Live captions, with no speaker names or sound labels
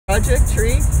project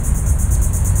tree.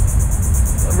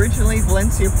 Originally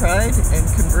Valencia Pride, and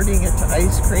converting it to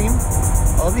ice cream.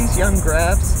 All these young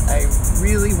grafts I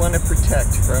really want to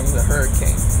protect from the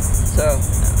hurricane. So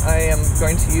I am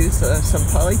going to use some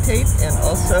poly tape, and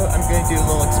also I'm going to do a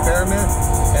little experiment,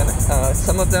 and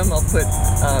some of them I'll put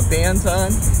bands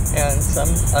on, and some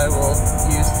I will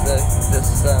use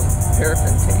this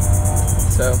paraffin tape.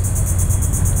 So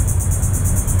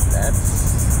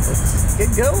let's get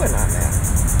going on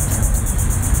that.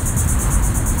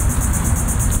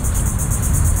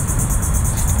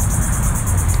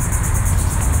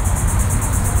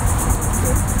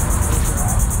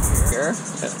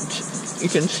 You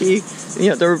can see,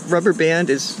 the rubber band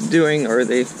is doing, or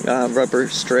the rubber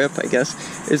strip, I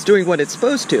guess, is doing what it's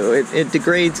supposed to. It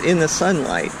degrades in the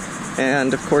sunlight,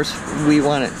 and of course we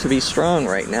want it to be strong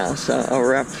right now. So I'll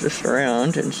wrap this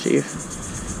around and see if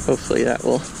hopefully that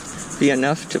will be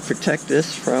enough to protect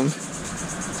this from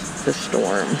the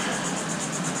storm.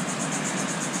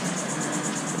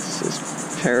 This is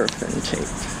paraffin tape.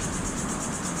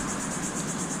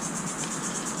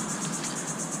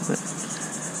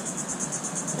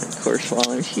 Of course, while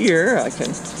I'm here, I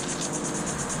can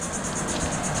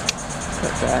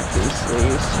cut back these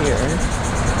leaves here.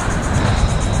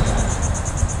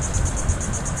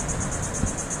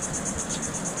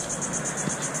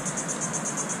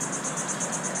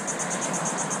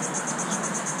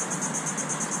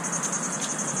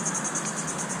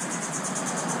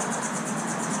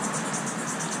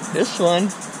 This one,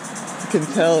 you can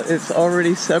tell it's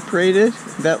already separated.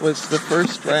 That was the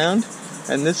first round,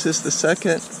 and this is the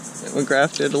second. We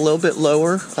grafted a little bit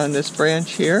lower on this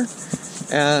branch here,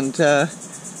 and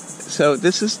so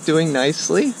this is doing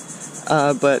nicely,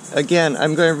 but again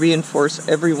I'm going to reinforce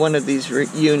every one of these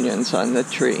unions on the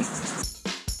tree.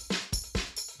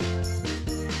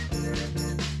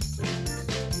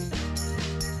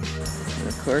 And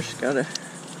of course got to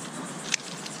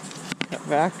cut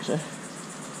back the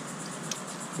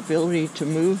ability to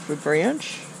move the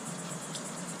branch.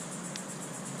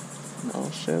 And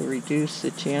also reduce the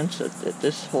chance that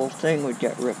this whole thing would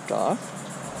get ripped off.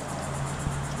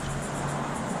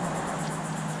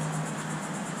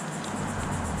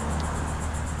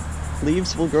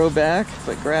 Leaves will grow back,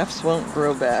 but grafts won't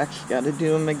grow back. You got to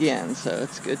do them again, so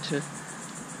it's good to...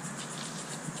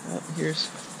 here's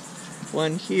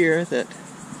one here that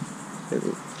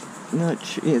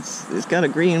it's got a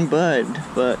green bud,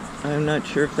 but I'm not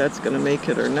sure if that's going to make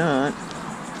it or not.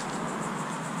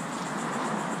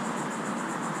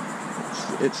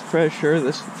 It's pressure.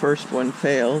 This first one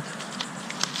failed.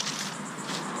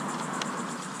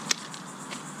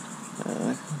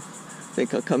 I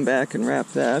think I'll come back and wrap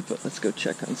that, but let's go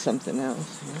check on something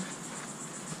else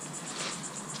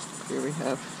here. Here we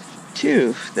have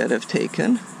two that have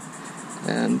taken,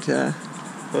 and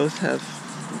both have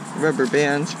rubber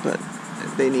bands, but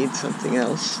they need something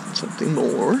else, something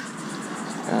more.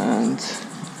 And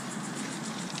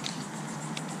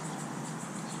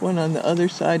one on the other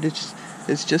side is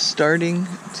just starting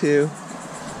to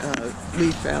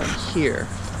leaf out here.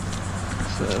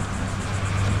 So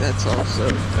that's also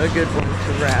a good one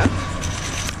to wrap.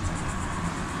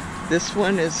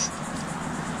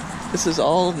 This is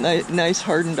all nice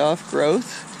hardened off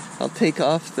growth. I'll take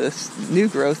off this new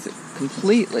growth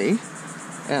completely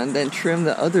and then trim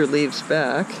the other leaves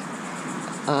back.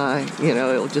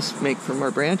 It'll just make for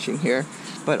more branching here.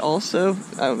 But also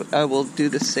I will do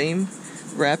the same,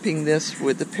 wrapping this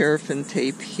with the paraffin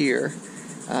tape here,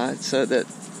 so that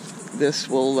this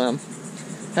will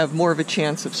have more of a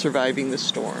chance of surviving the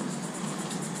storm.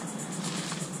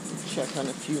 Check on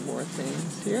a few more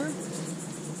things here.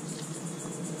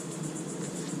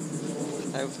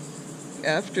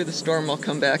 After the storm I'll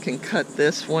come back and cut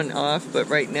this one off, but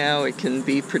right now it can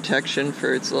be protection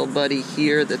for its little buddy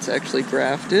here that's actually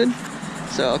grafted.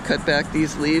 So I'll cut back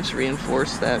these leaves,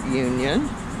 reinforce that union.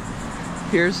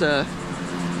 Here's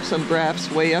some grafts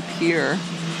way up here,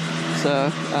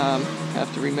 so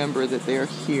have to remember that they are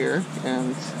here,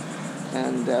 and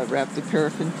wrap the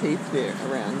paraffin tape there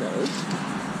around those.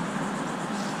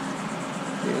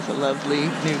 Here's a lovely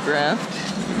new graft,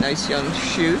 nice young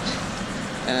shoot,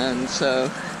 and so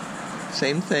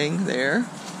same thing there.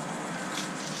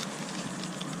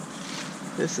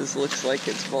 This looks like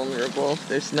it's vulnerable.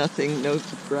 There's no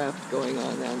graft going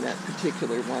on that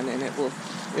particular one, and it will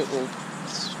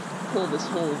pull this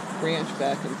whole branch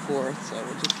back and forth, so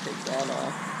we'll just take that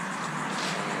off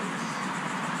and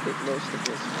take most of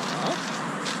this one off.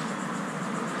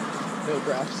 No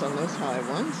grafts on those high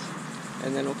ones,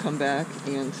 and then we'll come back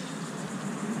and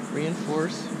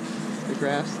reinforce the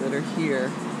grafts that are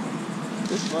here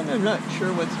This one I'm not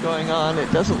sure what's going on.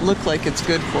 It doesn't look like it's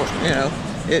good for,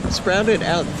 it sprouted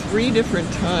out 3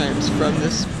 different times from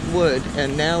this wood,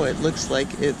 and now it looks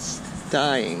like it's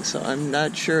dying. So I'm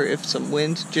not sure if some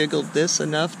wind jiggled this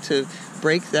enough to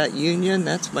break that union.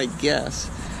 That's my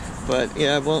guess. But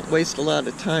yeah, I won't waste a lot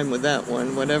of time with that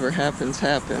one. Whatever happens,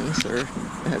 happens, or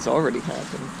has already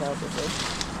happened, probably.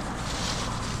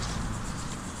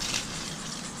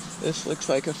 This looks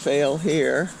like a fail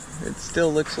here. It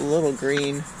still looks a little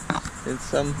green in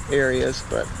some areas,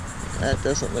 but that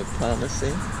doesn't look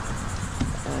promising.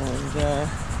 And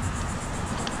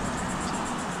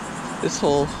this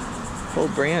whole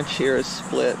branch here is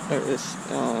split, or is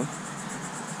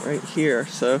right here.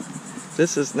 So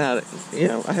this is not,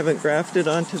 I haven't grafted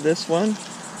onto this one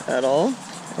at all,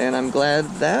 and I'm glad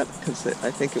of that, because I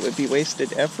think it would be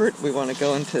wasted effort. We want to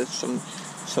go into some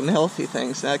healthy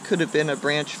things. That could have been a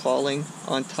branch falling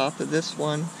on top of this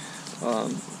one,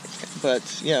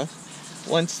 but yeah,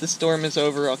 once the storm is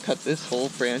over, I'll cut this whole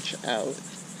branch out.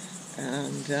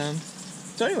 And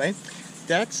so anyway,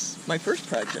 that's my first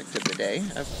project of the day.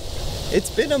 It's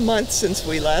been a month since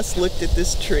we last looked at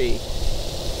this tree.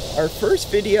 Our first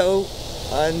video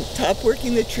on top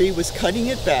working the tree was cutting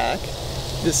it back.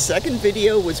 The second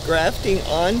video was grafting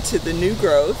onto the new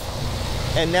growth.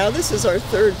 And now this is our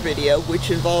third video, which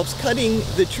involves cutting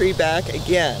the tree back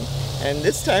again. And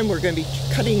this time we're going to be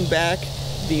cutting back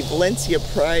the Valencia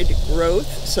Pride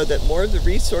growth so that more of the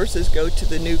resources go to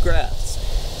the new grafts.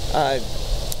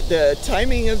 The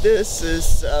timing of this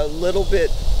is a little bit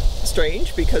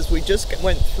strange because we just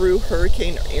went through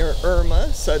Hurricane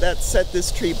Irma, so that set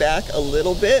this tree back a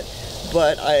little bit,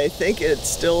 but I think it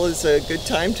still is a good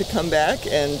time to come back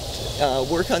and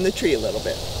work on the tree a little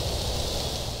bit.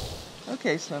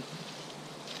 Okay, so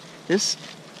this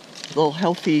little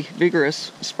healthy,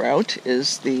 vigorous sprout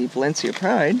is the Valencia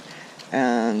Pride,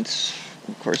 and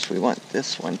of course we want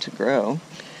this one to grow.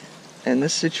 In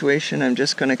this situation, I'm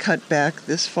just going to cut back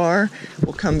this far.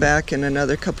 We'll come back in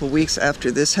another couple weeks after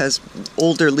this has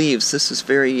older leaves. This is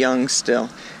very young still,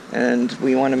 and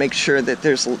we want to make sure that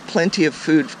there's plenty of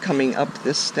food coming up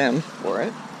this stem for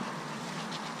it.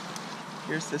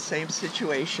 Here's the same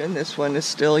situation. This one is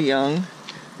still young.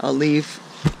 I'll leave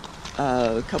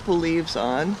a couple leaves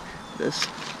on this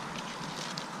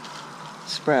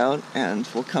sprout, and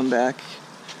we'll come back,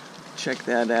 check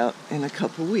that out in a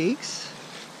couple weeks.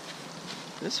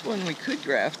 This one we could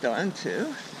graft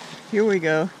onto. Here we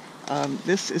go.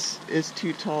 This is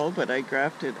too tall, but I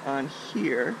grafted on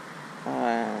here.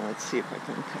 Let's see if I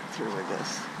can cut through with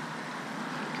this.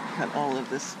 Cut all of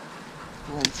this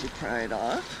Valencia Pride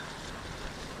off.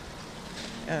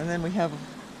 And then we have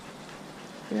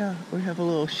a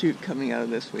little shoot coming out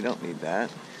of this. We don't need that.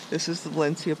 This is the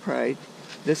Valencia Pride.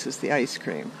 This is the ice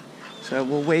cream. So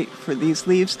we'll wait for these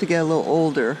leaves to get a little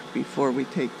older before we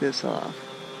take this off.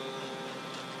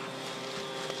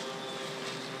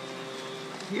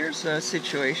 Here's a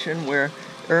situation where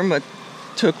Irma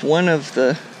took one of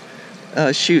the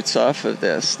shoots off of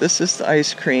this. This is the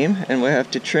ice cream, and we'll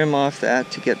have to trim off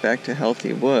that to get back to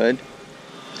healthy wood.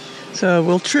 So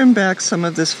we'll trim back some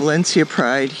of this Valencia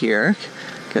Pride here,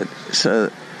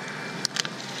 so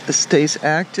it stays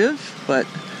active, but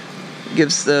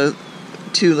gives the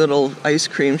 2 little ice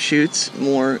cream shoots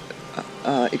more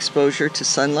exposure to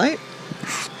sunlight.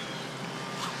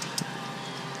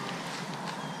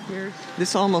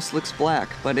 This almost looks black,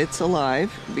 but it's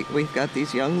alive. We've got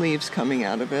these young leaves coming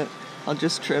out of it. I'll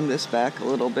just trim this back a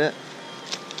little bit.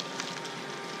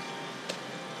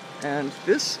 And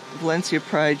this Valencia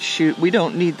Pride shoot, we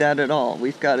don't need that at all.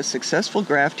 We've got a successful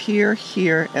graft here,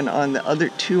 here, and on the other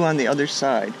 2 on the other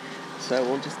side. So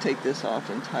we'll just take this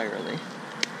off entirely.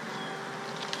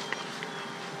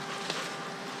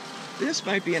 This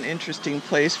might be an interesting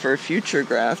place for a future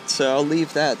graft, so I'll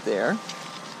leave that there.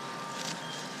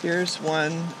 Here's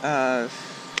one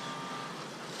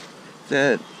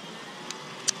that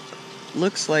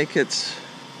looks like it's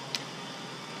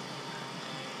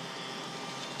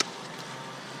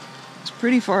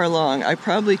pretty far along. I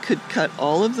probably could cut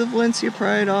all of the Valencia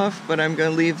Pride off, but I'm going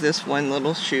to leave this one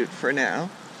little shoot for now.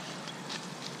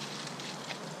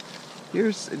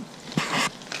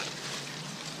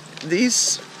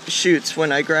 These shoots,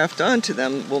 when I graft onto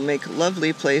them, will make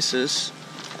lovely places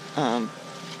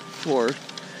for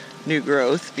new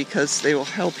growth because they will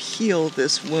help heal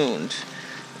this wound.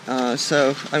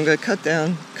 So I'm going to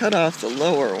cut off the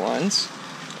lower ones,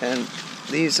 and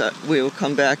these we will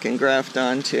come back and graft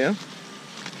onto.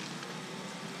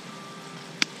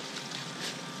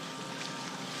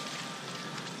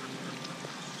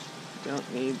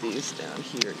 Don't need these down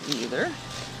here either.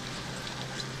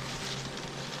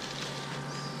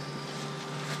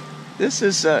 This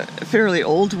is fairly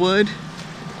old wood,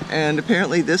 and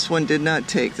apparently this one did not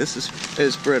take. This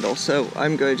is brittle, so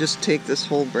I'm going to just take this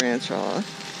whole branch off.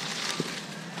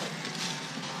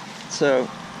 So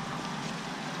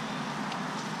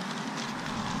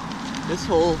this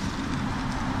whole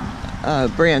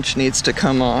branch needs to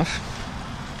come off.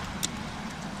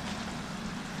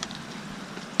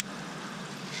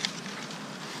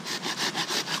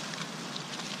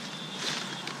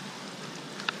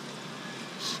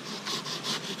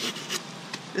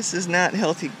 This is not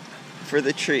healthy for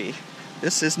the tree.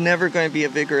 This is never going to be a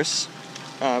vigorous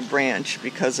branch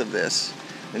because of this.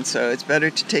 And so it's better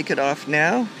to take it off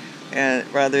now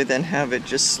rather than have it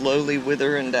just slowly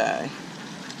wither and die.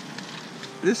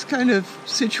 This kind of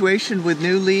situation with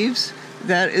new leaves,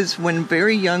 that is when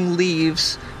very young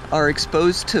leaves are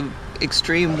exposed to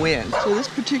extreme wind. So this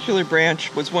particular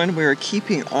branch was one we were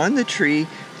keeping on the tree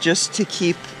just to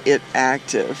keep it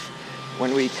active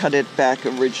when we cut it back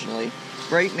originally.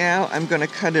 Right now, I'm going to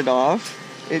cut it off.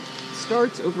 It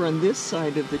starts over on this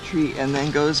side of the tree and then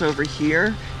goes over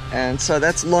here. And so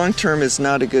that's long-term is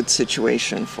not a good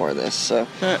situation for this. So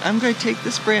I'm going to take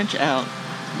this branch out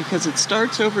because it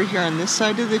starts over here on this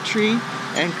side of the tree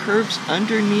and curves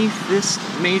underneath this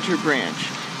major branch.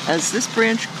 As this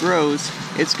branch grows,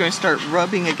 it's going to start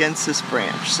rubbing against this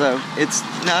branch. So it's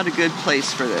not a good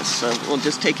place for this. So we'll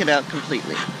just take it out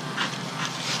completely.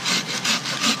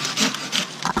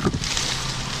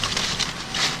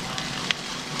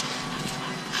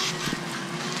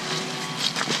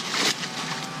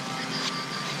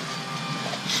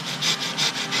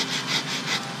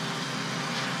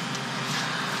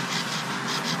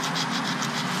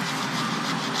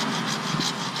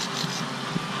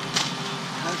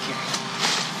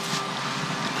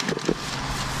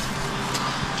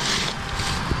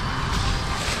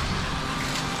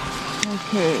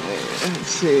 Okay, let's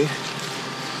see.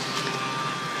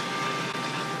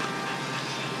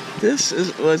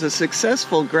 This was a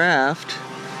successful graft,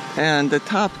 and the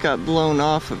top got blown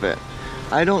off of it.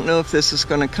 I don't know if this is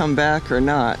going to come back or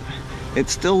not. It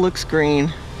still looks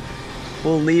green.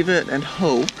 We'll leave it and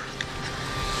hope.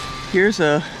 Here's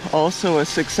also a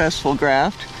successful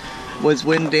graft. Was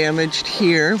wind damaged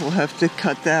here. We'll have to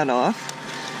cut that off.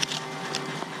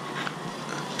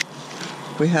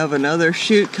 We have another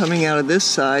shoot coming out of this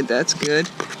side, that's good,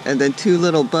 and then two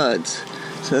little buds.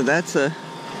 So that's a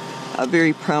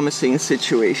very promising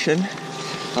situation.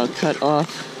 I'll cut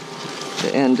off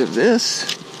the end of this,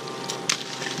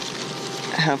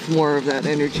 have more of that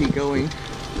energy going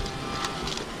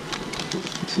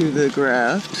to the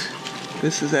graft.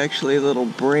 This is actually a little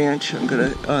branch. I'm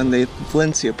gonna, on the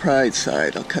Valencia Pride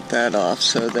side, I'll cut that off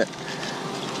so that,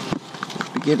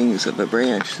 beginnings of a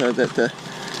branch, so that the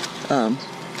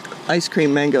ice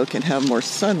cream mango can have more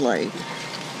sunlight.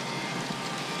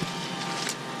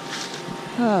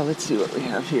 Let's see what we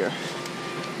have here.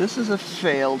 This is a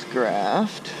failed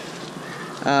graft.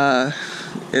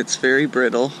 It's very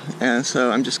brittle, and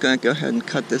so I'm just going to go ahead and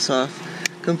cut this off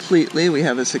completely. We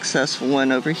have a successful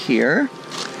one over here.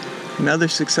 Another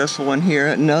successful one here.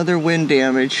 Another wind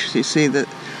damage. So you see that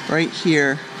right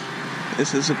here,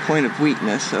 this is a point of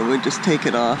weakness, so we'll just take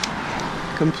it off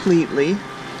completely.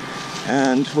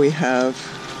 And we have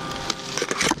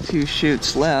two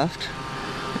shoots left.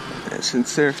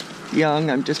 Since they're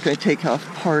young, I'm just going to take off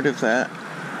part of that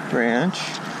branch.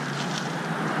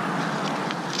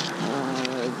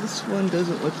 This one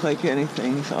doesn't look like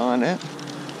anything's on it.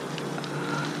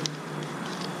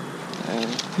 I'll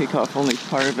take off only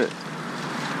part of it.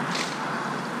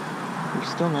 We're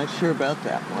still not sure about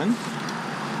that one.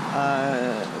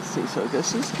 Let's see, so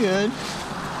this is good.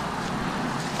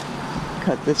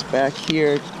 Cut this back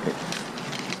here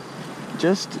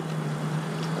just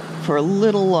for a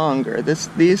little longer.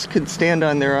 These could stand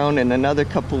on their own in another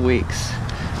couple weeks.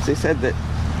 As I said, that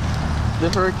the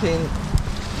hurricane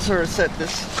sort of set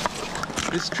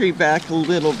this tree back a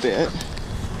little bit.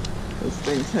 Those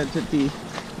things had to be,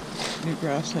 new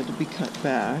grafts had to be cut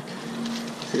back.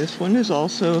 See, this one is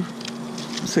also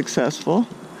successful.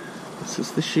 This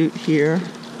is the shoot here.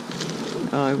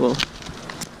 I will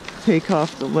take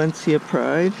off the Valencia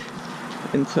Pride,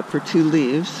 except for two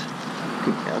leaves.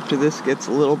 After this gets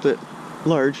a little bit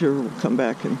larger, we'll come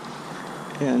back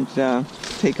and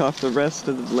take off the rest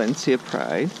of the Valencia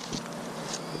Pride.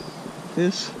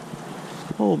 This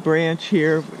whole branch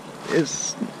here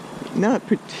is not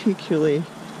particularly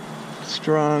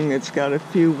strong. It's got a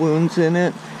few wounds in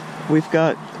it. We've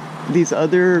got these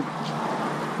other,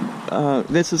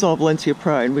 this is all Valencia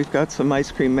Pride. We've got some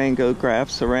ice cream mango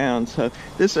grafts around, so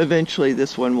eventually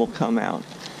this one will come out.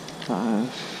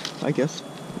 I guess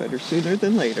better sooner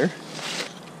than later.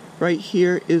 right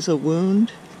here is a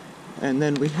wound, and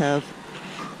then we have,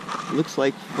 looks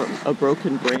like a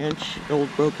broken branch, old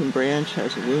broken branch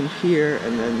has a wound here,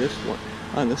 and then this one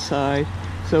on the side.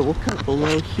 So we'll cut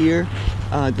below here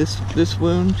this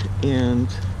wound, and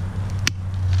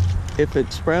if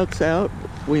it sprouts out,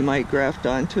 we might graft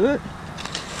onto it.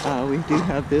 We do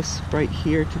have this right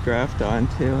here to graft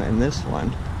onto, and this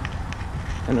one.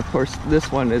 And of course,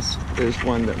 this one is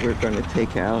one that we're going to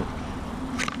take out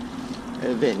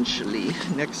eventually.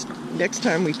 Next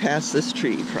time we pass this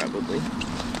tree, probably.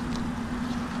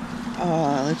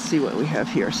 Let's see what we have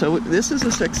here. So this is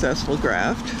a successful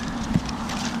graft.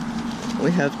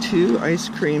 We have 2 ice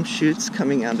cream shoots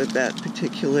coming out of that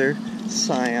particular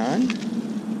scion.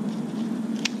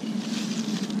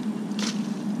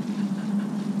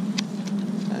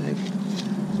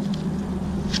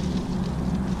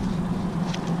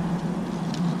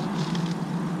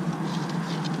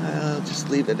 I'll just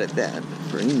leave it at that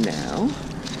for now.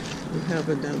 We have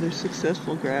another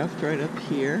successful graft right up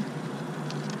here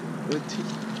with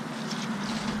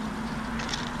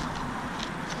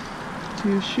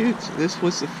 2 shoots. This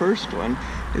was the first one.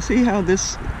 You see how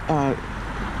this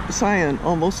scion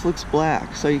almost looks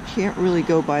black, so you can't really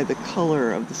go by the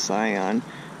color of the scion.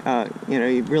 You know,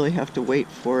 you really have to wait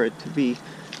for it to be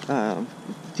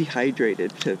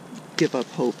dehydrated to give up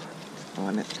hope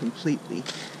on it completely.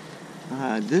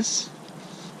 This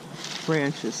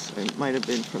branch it might have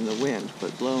been from the wind,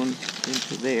 but blown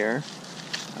into there.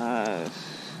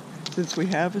 Since we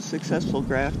have a successful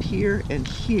graft here,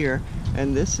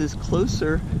 and this is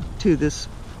closer to this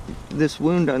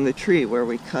wound on the tree where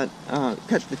we cut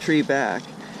the tree back,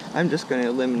 I'm just going to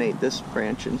eliminate this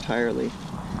branch entirely.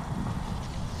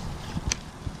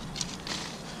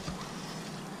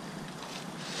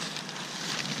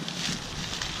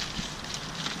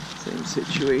 Same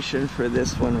situation for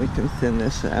this one. We can thin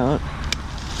this out.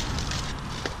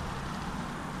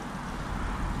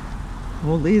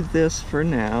 We'll leave this for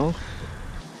now.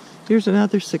 Here's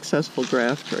another successful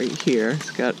graft right here.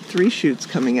 It's got 3 shoots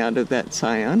coming out of that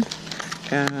scion.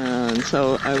 And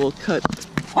so I will cut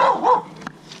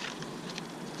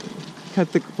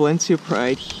the Valencia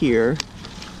Pride here.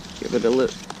 Give it a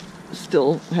little,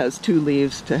 still has 2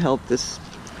 leaves to help this,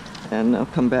 and I'll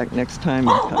come back next time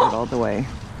and cut it all the way.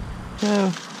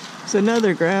 So it's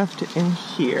another graft in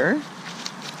here.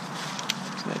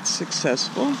 That's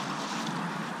successful.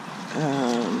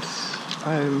 And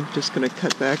I'm just going to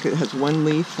cut back. It has 1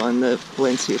 leaf on the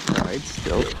Valencia Pride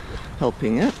still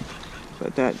helping it,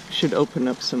 but that should open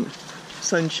up some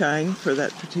sunshine for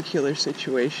that particular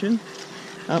situation.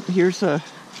 Here's you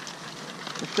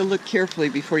have to look carefully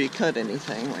before you cut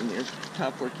anything when you're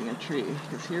top working a tree,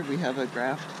 because here we have a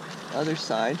graft the other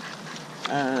side.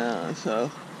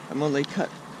 So I'm only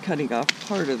cutting off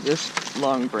part of this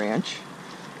long branch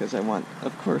because I want,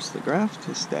 of course, the graft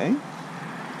to stay.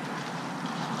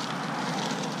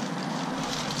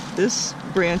 This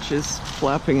branch is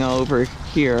flopping over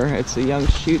here. It's a young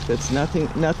shoot that's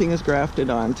nothing is grafted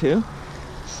onto.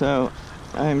 So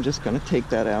I'm just going to take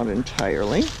that out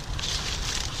entirely.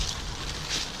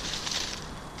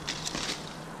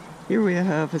 Here we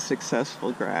have a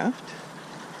successful graft.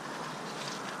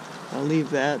 I'll leave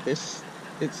that. It's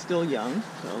still young,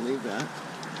 so I'll leave that.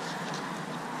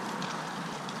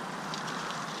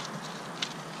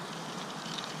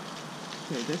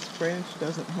 Okay, this branch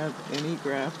doesn't have any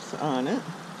grafts on it.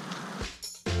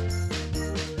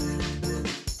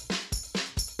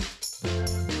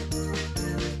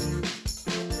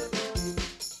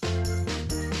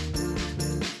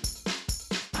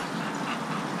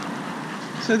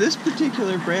 So this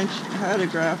particular branch had a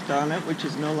graft on it, which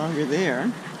is no longer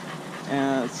there.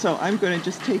 So I'm going to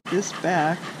just take this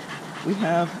back. We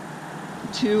have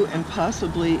 2 and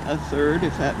possibly a third,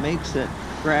 if that makes it,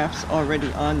 grafts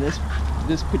already on this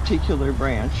particular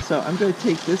branch. So I'm going to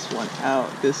take this one out,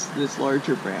 this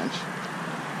larger branch.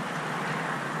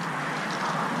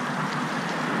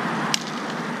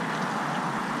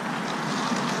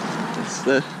 It's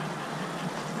the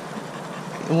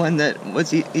one that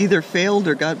was either failed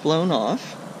or got blown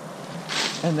off.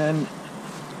 And then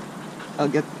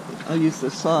I'll use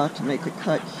the saw to make a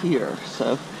cut here.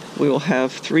 So we will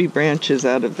have 3 branches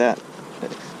out of that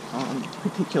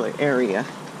particular area.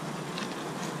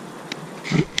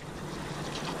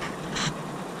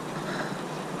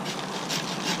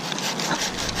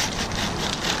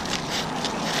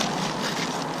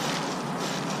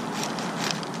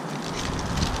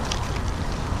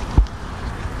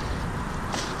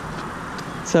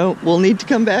 So we'll need to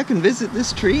come back and visit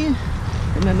this tree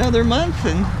in another month,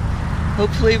 and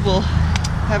hopefully we'll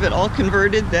have it all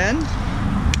converted then.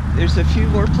 there's a few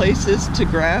more places to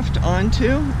graft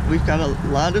onto. We've got a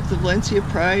lot of the Valencia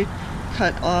Pride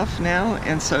cut off now,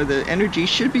 and so the energy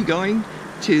should be going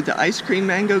to the ice cream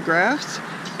mango grafts.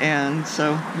 And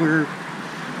so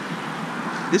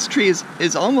this tree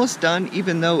is almost done,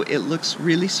 even though it looks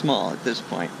really small at this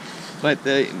point. But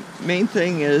the main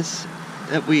thing is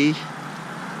that we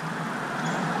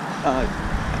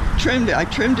I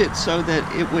trimmed it so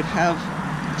that it would have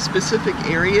specific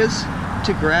areas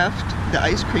to graft the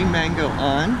ice cream mango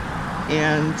on,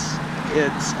 and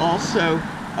it's also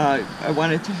I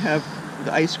wanted to have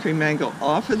the ice cream mango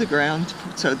off of the ground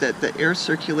so that the air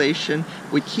circulation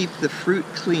would keep the fruit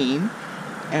clean.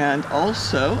 And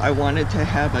also I wanted to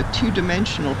have a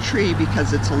two-dimensional tree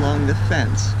because it's along the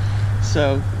fence.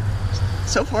 So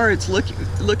far it's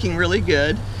looking really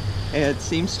good. It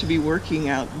seems to be working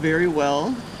out very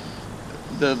well.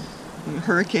 The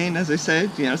hurricane, as I said,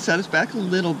 set us back a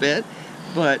little bit,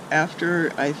 but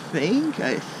after I think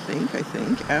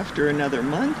after another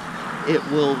month it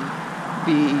will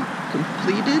be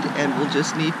completed, and we'll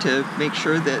just need to make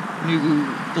sure that new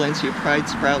Valencia Pride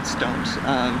sprouts don't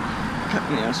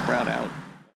sprout out.